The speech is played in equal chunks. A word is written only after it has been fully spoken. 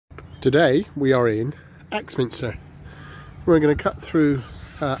Today we are in Axminster. We're going to cut through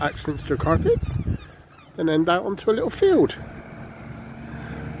Axminster carpets and end out onto a little field.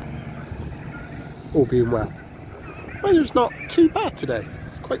 All being well. Weather's not too bad today.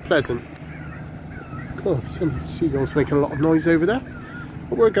 It's quite pleasant. Cool. Some seagulls making a lot of noise over there.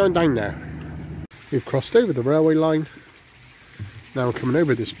 But we're going down there. We've crossed over the railway line. Now we're coming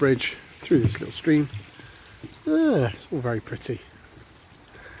over this bridge through this little stream. It's all very pretty.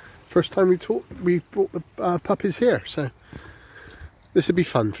 First time we brought the puppies here, so this would be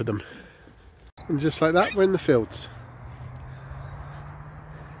fun for them. And just like that, we're in the fields.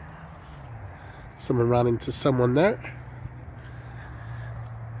 Someone ran into someone there.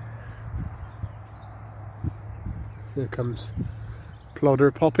 Here comes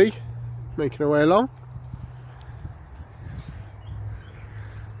Plodder Poppy, making her way along.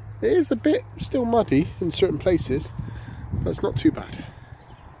 It is a bit still muddy in certain places, but it's not too bad.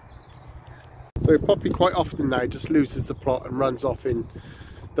 So Poppy quite often now just loses the plot and runs off in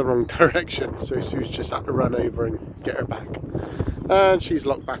the wrong direction, so Sue's just had to run over and get her back. And she's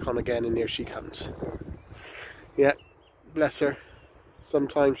locked back on again, and here she comes. Yeah, bless her.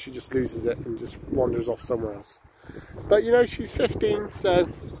 Sometimes she just loses it and just wanders off somewhere else. But you know, she's 15, so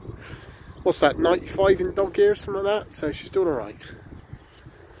what's that, 95 in dog years, something like that, so she's doing alright.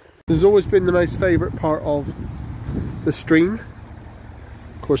 This has always been the most favourite part of the stream.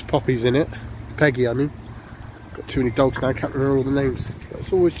 Of course, Poppy's in it. Peggy, I mean. Got too many dogs now, I can't remember all the names. But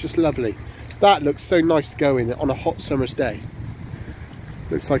it's always just lovely. That looks so nice to go in on a hot summer's day.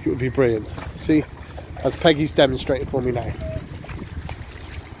 Looks like it would be brilliant. See, as Peggy's demonstrating for me now.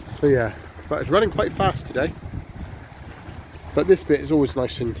 So yeah, but it's running quite fast today. But this bit is always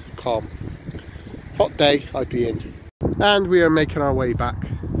nice and calm. Hot day, I'd be in. And we are making our way back.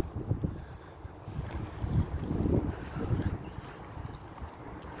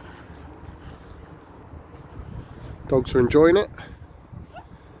 Dogs are enjoying it.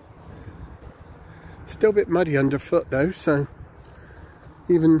 Still a bit muddy underfoot though, so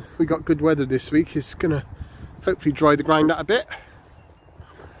even we got good weather this week, it's gonna hopefully dry the ground out a bit.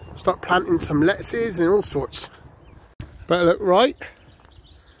 Start planting some lettuces and all sorts. Better look right,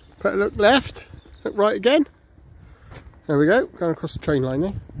 better look left, look right again. There we go, going across the train line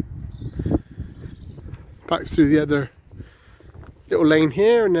there. Back through the other little lane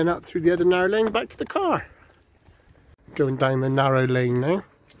here and then up through the other narrow lane back to the car. Going down the narrow lane now.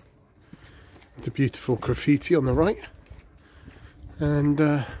 The beautiful graffiti on the right. And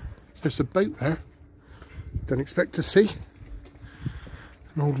there's a boat there. Don't expect to see.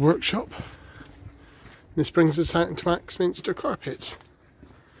 An old workshop. This brings us out into Axminster carpets,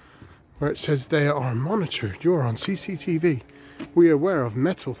 where it says they are monitored. You're on CCTV. We are aware of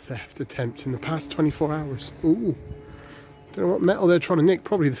metal theft attempts in the past 24 hours. Ooh. Don't know what metal they're trying to nick.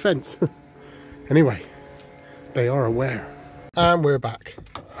 Probably the fence. Anyway. They are aware. And we're back.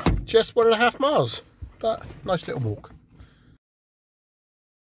 Just 1.5 miles, but nice little walk.